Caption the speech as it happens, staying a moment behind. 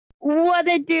What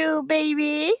it do,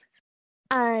 babies?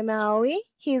 I'm Aoi,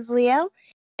 he's Leo,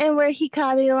 and we're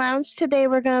Hikari Lounge. Today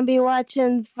we're gonna be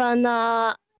watching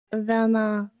VANITAS.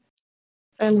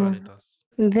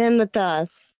 VANITAS,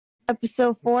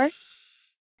 episode 4.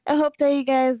 I hope that you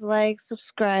guys like,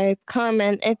 subscribe,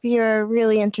 comment if you're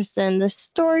really interested in this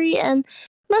story, and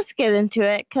let's get into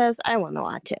it, because I want to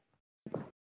watch it.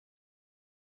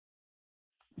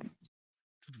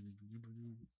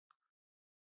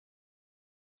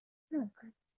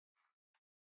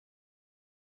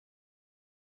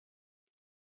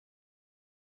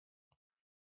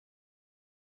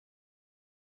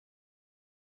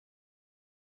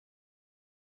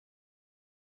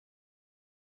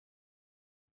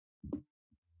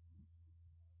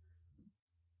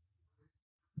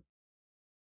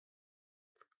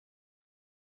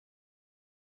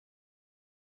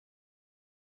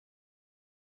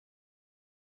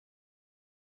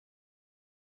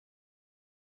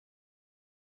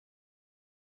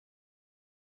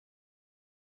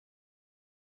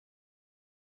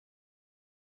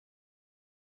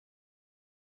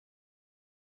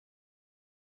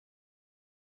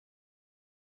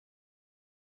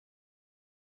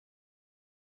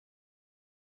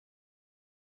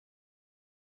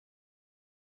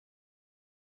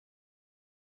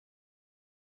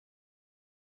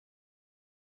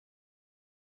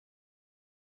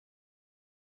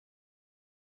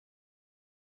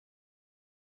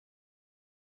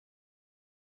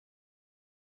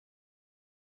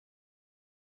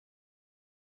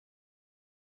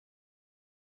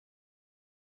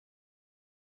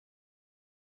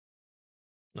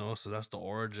 No, so that's the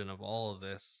origin of all of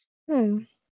this.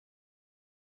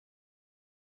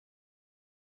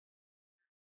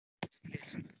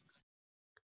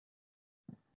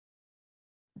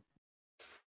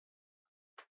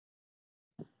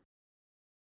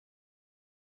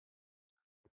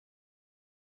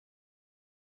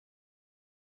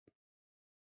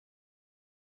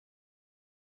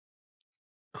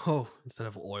 Oh, instead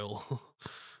of oil.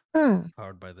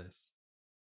 Powered by this.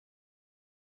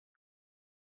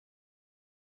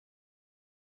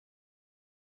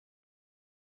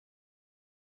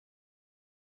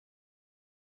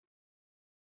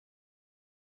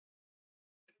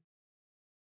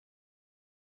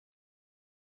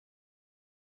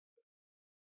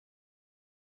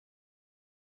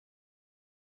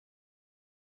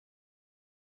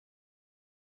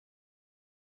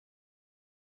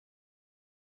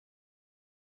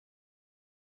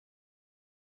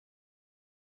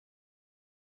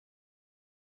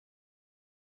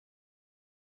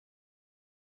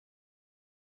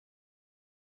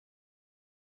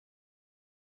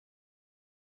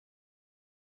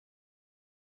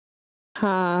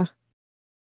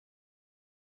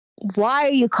 Why are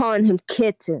you calling him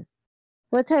kitten?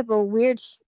 What type of weird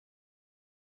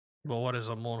Well, what is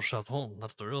a mon chaton?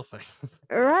 That's the real thing.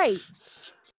 Right.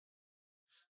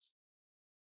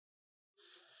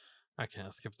 I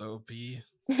can't skip the OP,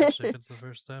 especially if it's the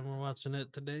first time we're watching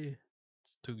it today.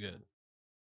 It's too good.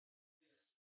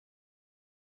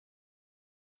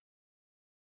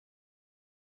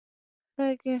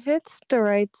 Like, it hits the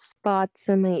right spots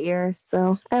in my ear,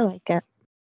 so I like it.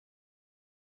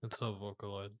 It's so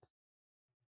Vocaloid.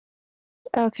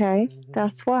 Okay,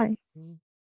 that's why.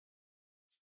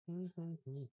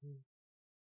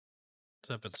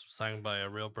 Except it's sang by a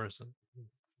real person.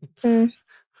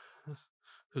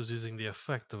 Who's using the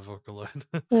effect of Vocaloid.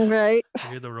 Right. You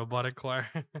hear the robotic choir?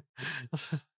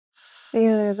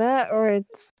 Either that or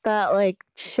it's that, like,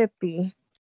 chippy.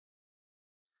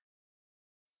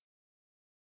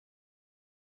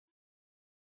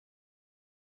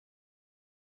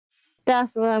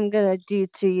 That's what I'm gonna do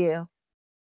to you.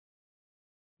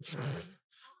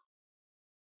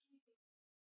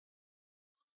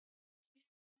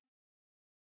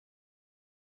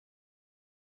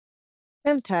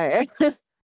 I'm tired. Oh,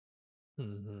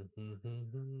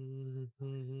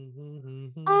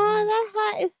 that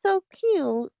hat is so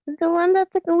cute. The one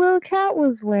that the little cat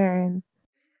was wearing.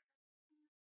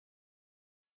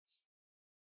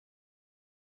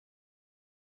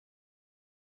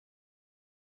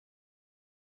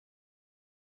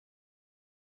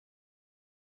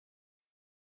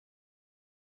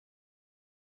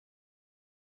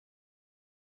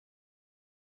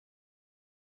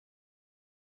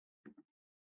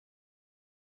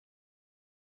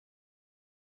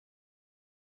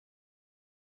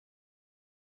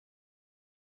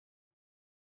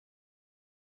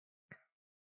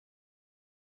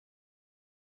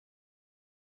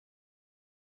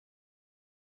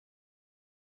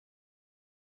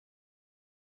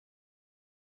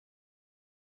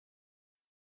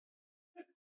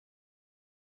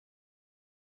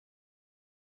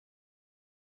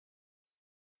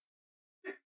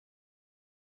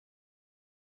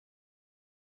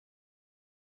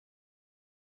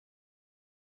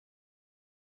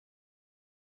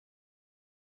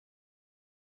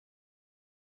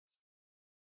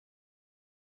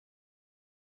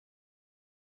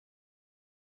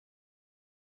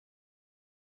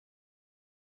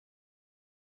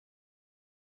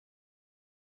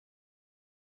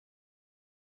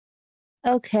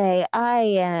 Okay, I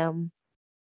am.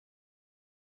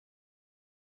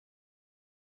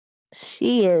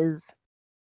 She is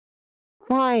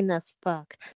fine as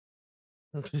fuck.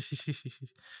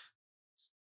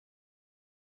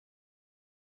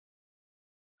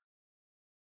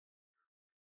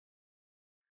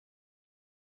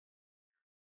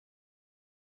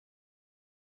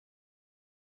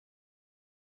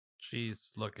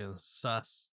 She's looking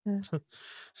sus.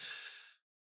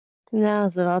 Now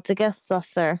it's about to get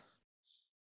susser.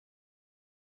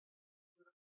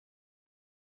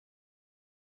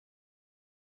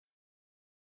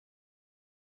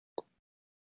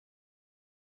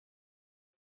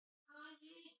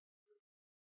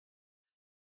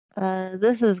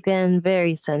 This is getting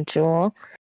very sensual.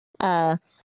 Uh,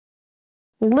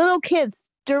 little kids,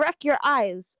 direct your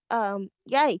eyes.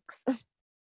 Yikes.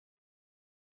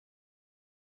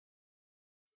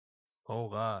 Oh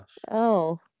gosh.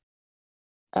 Oh.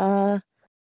 Uh,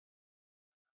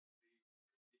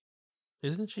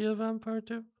 Isn't she a vampire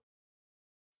too?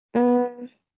 mm,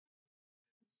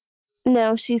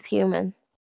 no, she's human.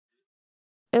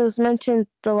 It was mentioned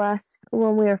the last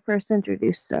when we were first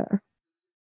introduced to her.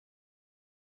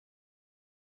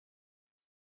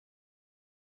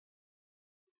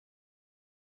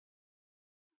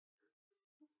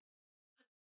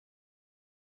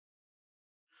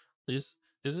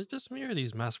 Is it just me or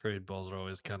these masquerade balls are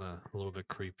always kind of a little bit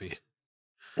creepy?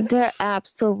 They're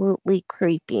absolutely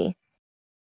creepy.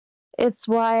 It's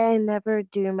why I never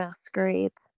do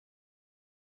masquerades.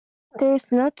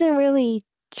 There's nothing really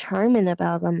charming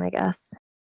about them, I guess.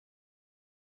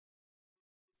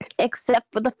 Except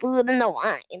for the food and the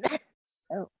wine.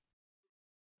 Oh,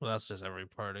 Well, that's just every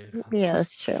party. yeah,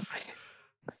 that's true.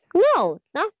 No,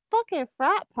 not fucking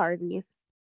frat parties.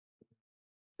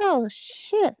 Oh,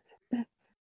 shit.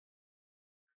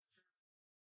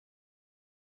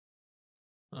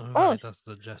 Oh, Oh, VANITAS is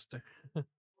a jester.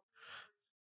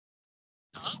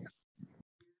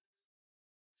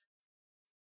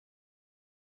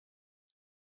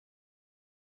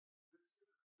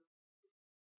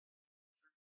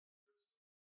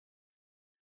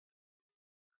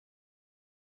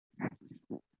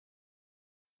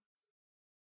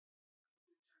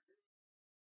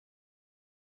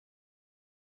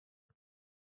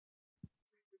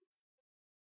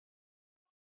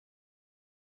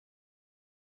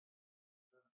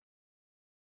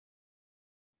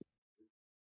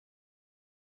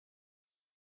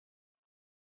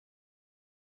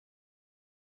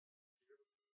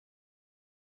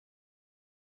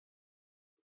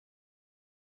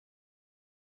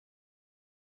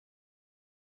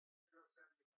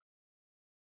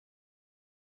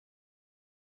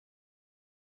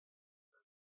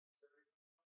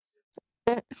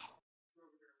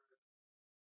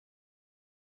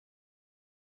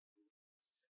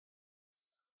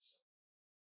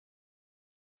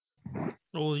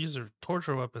 Oh, these are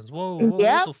torture weapons. Whoa, whoa,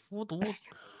 yep. what the, what?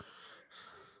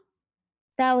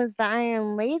 That was the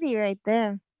Iron Lady right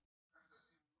there.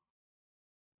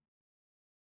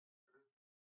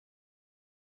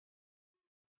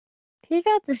 He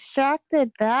got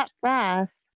distracted that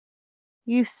fast.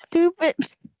 You stupid.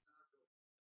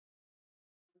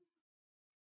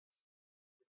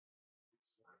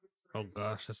 Oh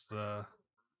gosh, it's the.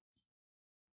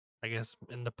 I guess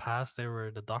in the past they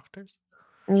were the doctors.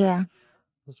 Yeah.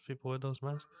 Those people with those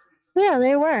masks. Yeah,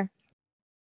 they were.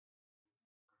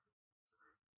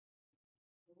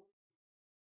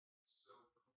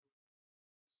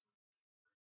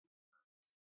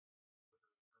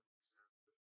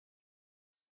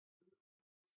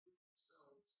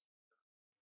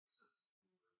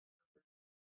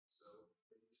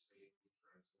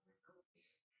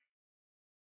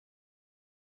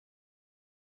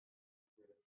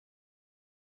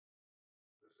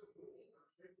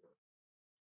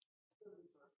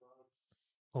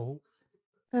 Oh,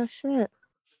 Oh, shit.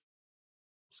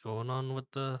 what's going on with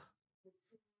the?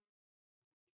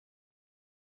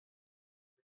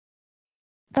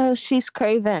 Oh, she's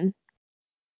craven.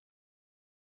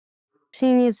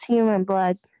 She needs human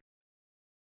blood.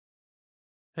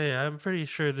 Hey, I'm pretty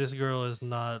sure this girl is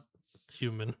not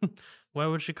human. Why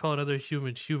would she call another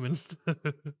human human?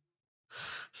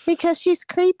 Because she's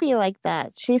creepy like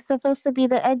that. She's supposed to be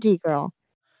the edgy girl.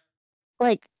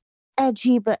 Like,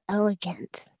 edgy but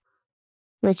elegant.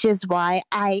 Which is why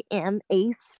I am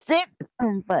a simp.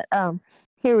 But,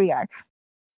 here we are.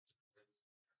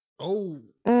 Oh,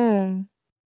 Mm.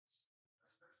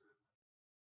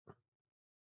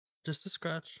 just a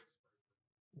scratch.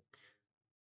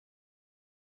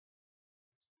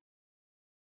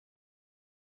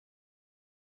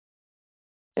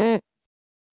 Mm.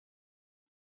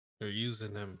 They're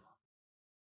using him.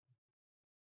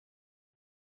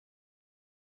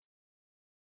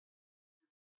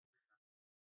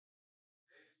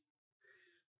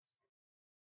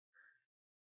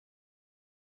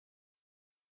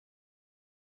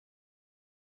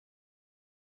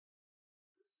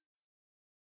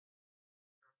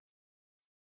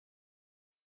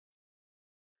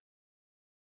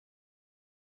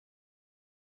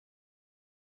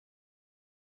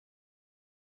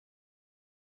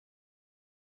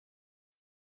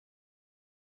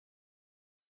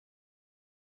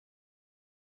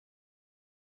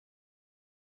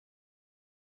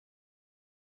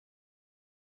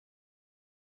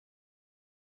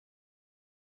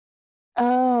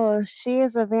 Oh, she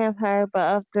is a vampire,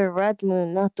 but of the red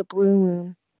moon, not the blue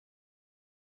moon.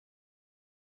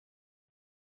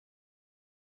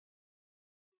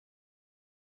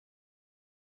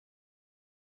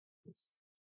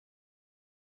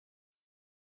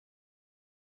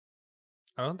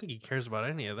 I don't think he cares about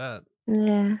any of that.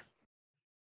 Yeah.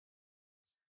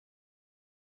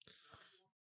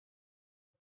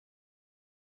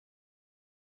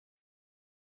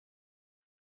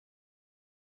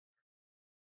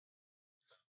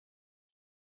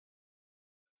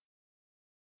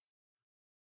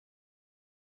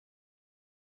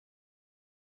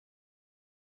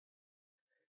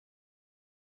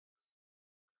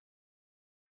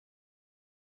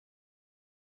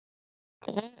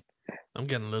 I'm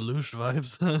getting Lelouch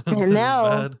vibes. I This is know.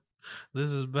 bad. This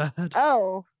is bad.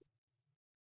 Oh.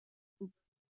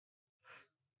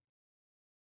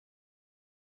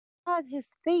 God, his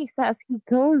face as he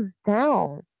goes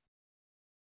down.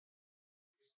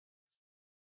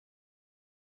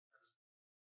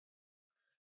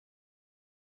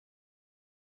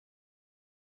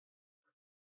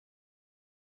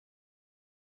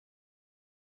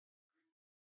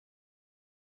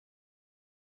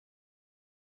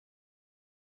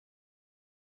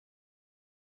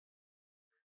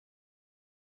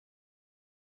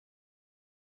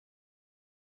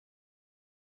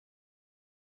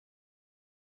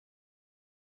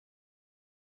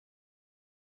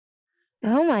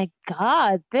 Oh my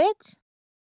god, bitch.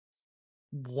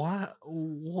 What?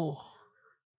 Whoa.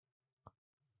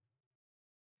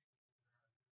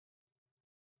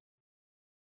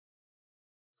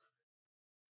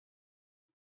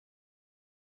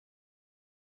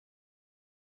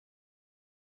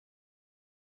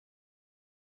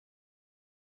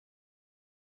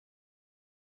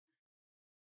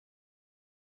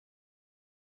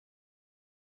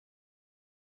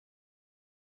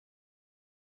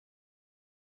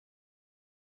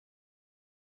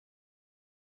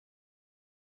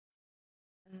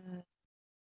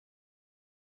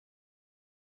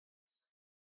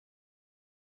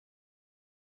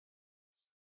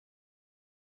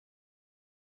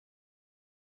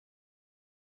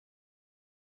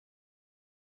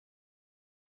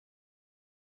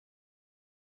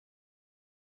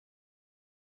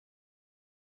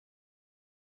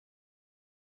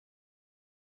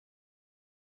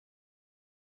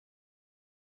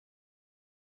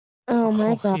 Oh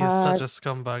my Oh, he is such god. a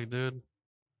scumbag, dude.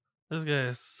 This guy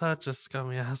is such a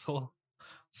scummy asshole.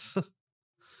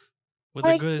 With a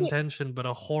Like, good intention, but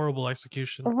a horrible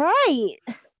execution. right.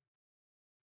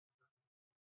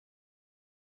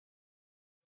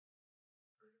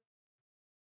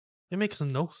 It makes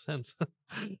no sense.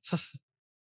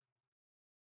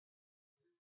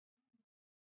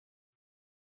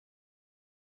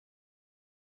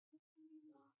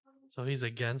 So he's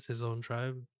against his own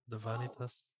tribe, the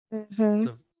Vanitas. Mm-hmm.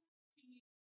 The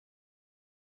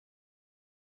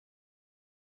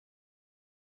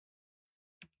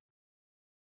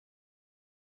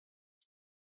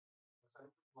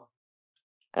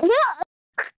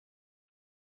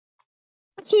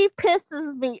He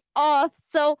pisses me off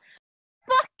so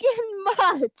fucking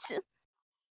much.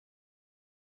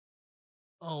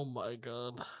 Oh my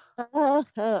god.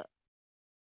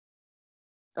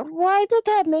 Why did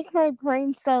that make my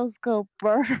brain cells go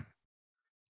burr?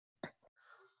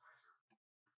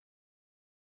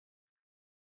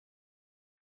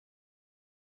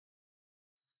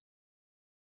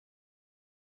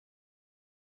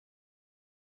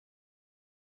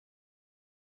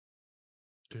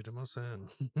 Dude, I'm saying.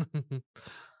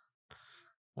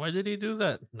 Why did he do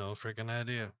that? No freaking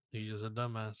idea. He's just a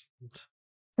dumbass.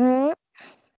 Hmm?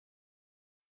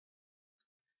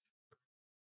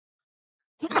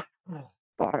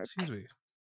 Bark. Excuse me.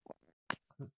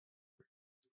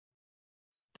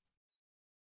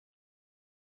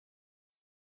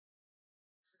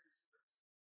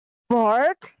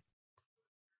 Bark?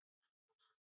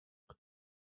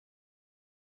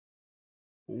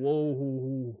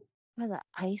 Whoa. What the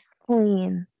ice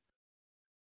queen.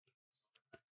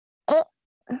 Oh,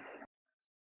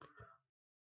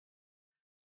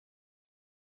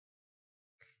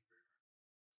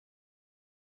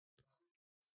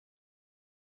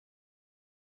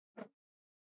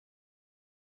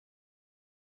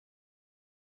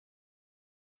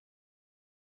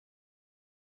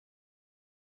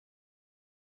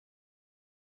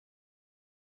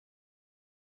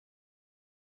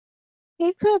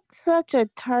 he put such a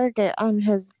target on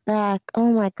his back.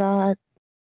 Oh my god.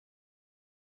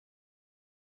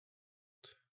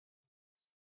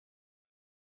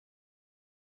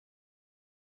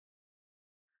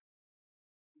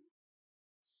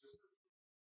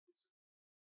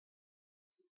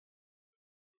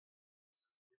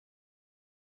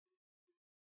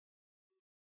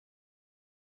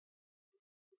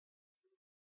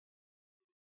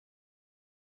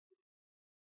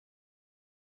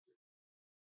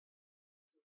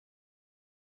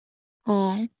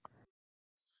 Oh.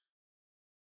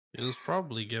 It was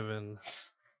probably given.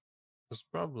 It's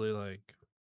probably like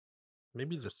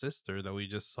maybe the sister that we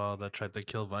just saw that tried to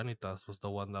kill Vanitas was the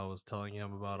one that was telling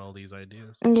him about all these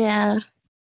ideas. Yeah,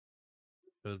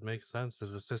 It would make sense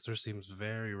as the sister seems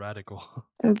very radical.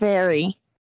 very.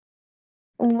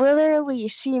 Literally,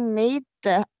 she made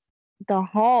the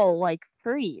hall like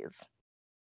freeze.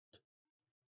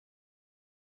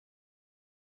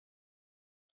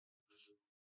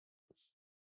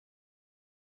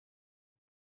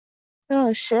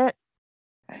 Oh shit.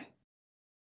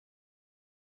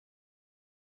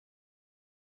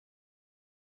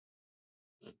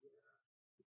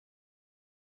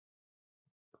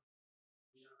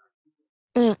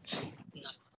 Mm.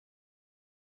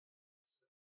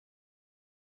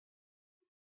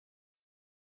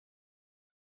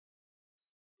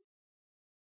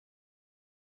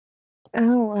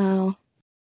 Oh wow.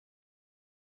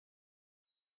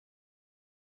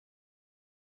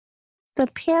 The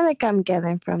panic I'm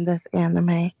getting from this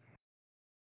anime.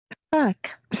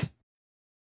 Fuck.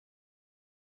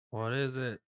 What is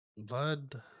it?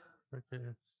 Blood? Okay.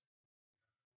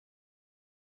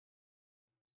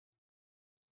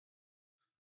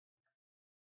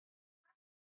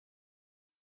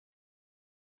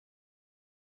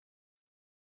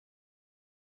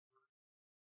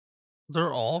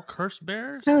 They're all curse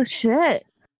bears? Oh shit.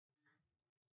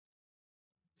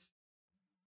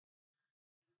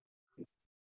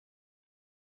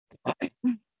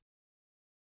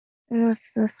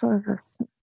 This was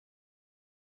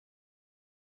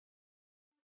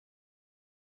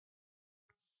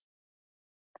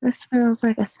this feels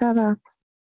like a setup.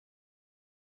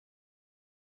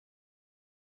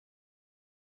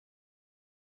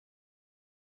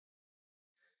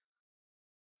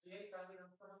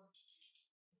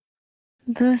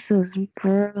 This is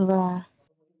brutal.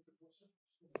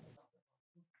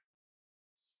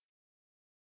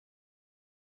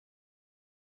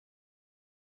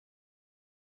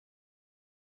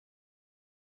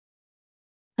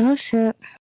 Oh shit.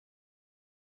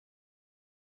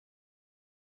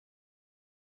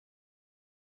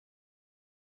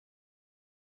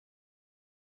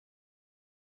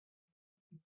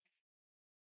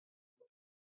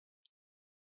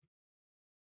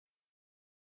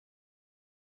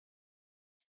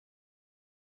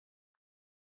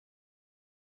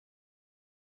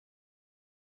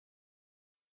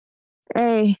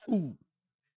 Hey. Ooh.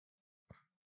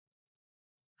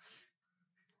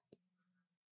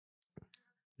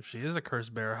 If she is a curse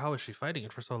bear, how is she fighting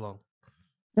it for so long?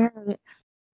 Right.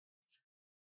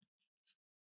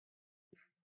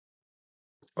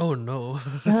 Oh no.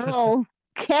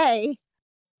 Okay.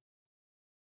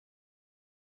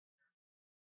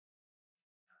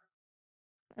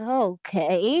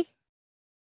 Okay.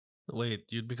 Wait,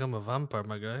 you'd become a vampire,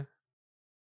 my guy.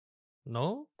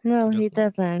 No? No, he Guess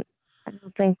not. doesn't. I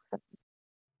don't think so.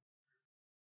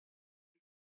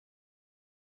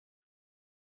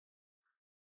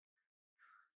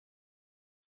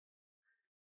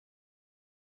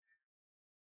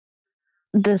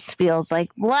 This feels like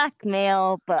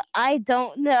blackmail, but I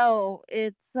don't know.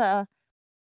 It's huh.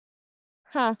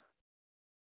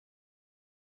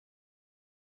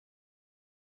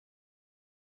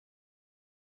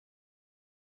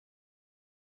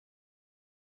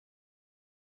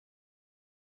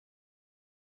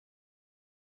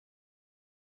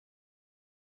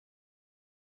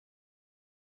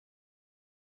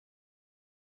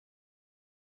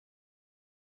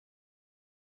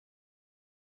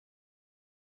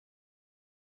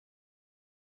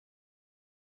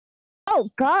 Oh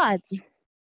god.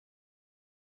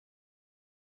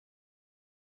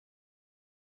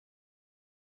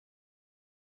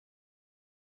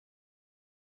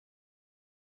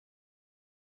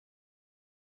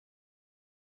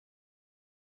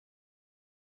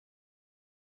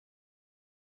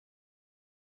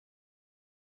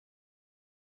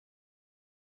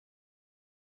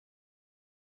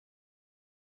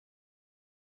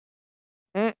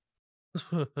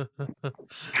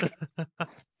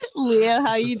 Leo,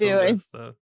 how This you is so doing? messed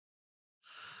up.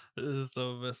 This is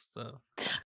so messed up.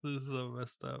 This is so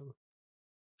messed up.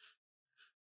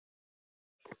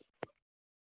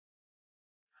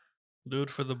 Do it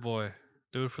for the boy.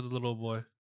 Do it for the little boy.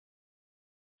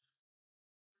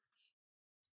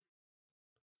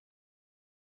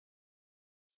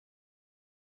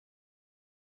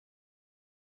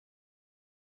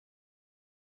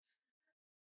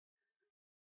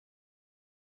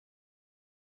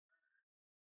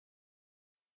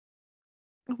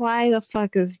 Why the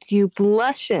fuck is you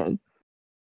blushing?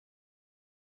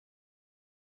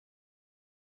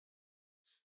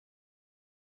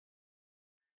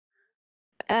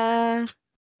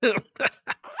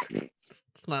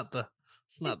 it's not the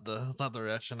it's not the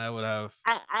reaction I would have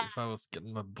if I was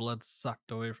getting my blood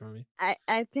sucked away from me.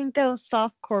 I think that was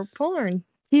softcore porn.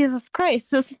 Jesus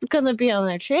Christ, this is gonna be on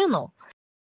their channel.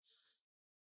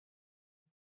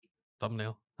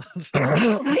 Thumbnail. Shut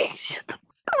the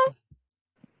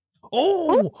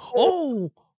Oh!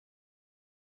 Oh!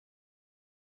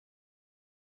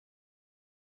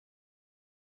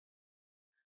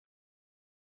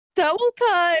 double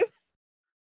time.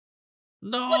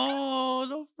 No!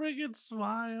 Don't freaking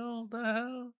smile. The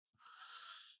hell?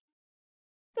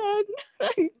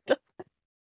 I'm done.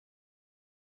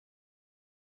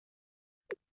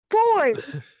 Boy,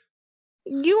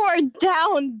 you are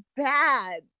down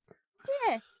bad.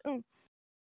 Shit.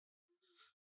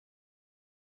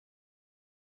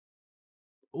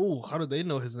 Oh, how did they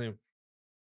know his name?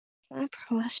 My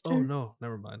question. Oh no,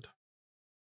 never mind.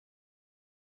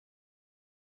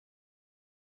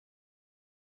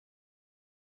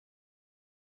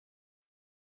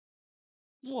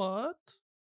 What?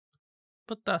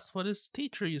 But that's what his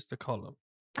teacher used to call him.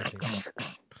 Okay.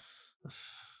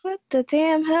 What the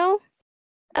damn hell?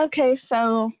 Okay,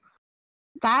 so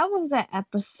that was the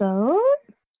episode.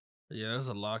 Yeah, there's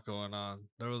a lot going on.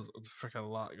 There was a freaking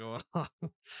lot going on.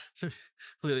 To be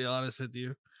completely honest with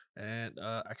you. And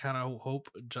I kind of hope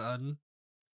Johnny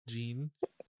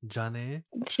Jenny.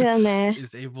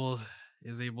 is able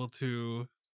to,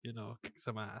 kick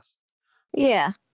some ass. Yeah.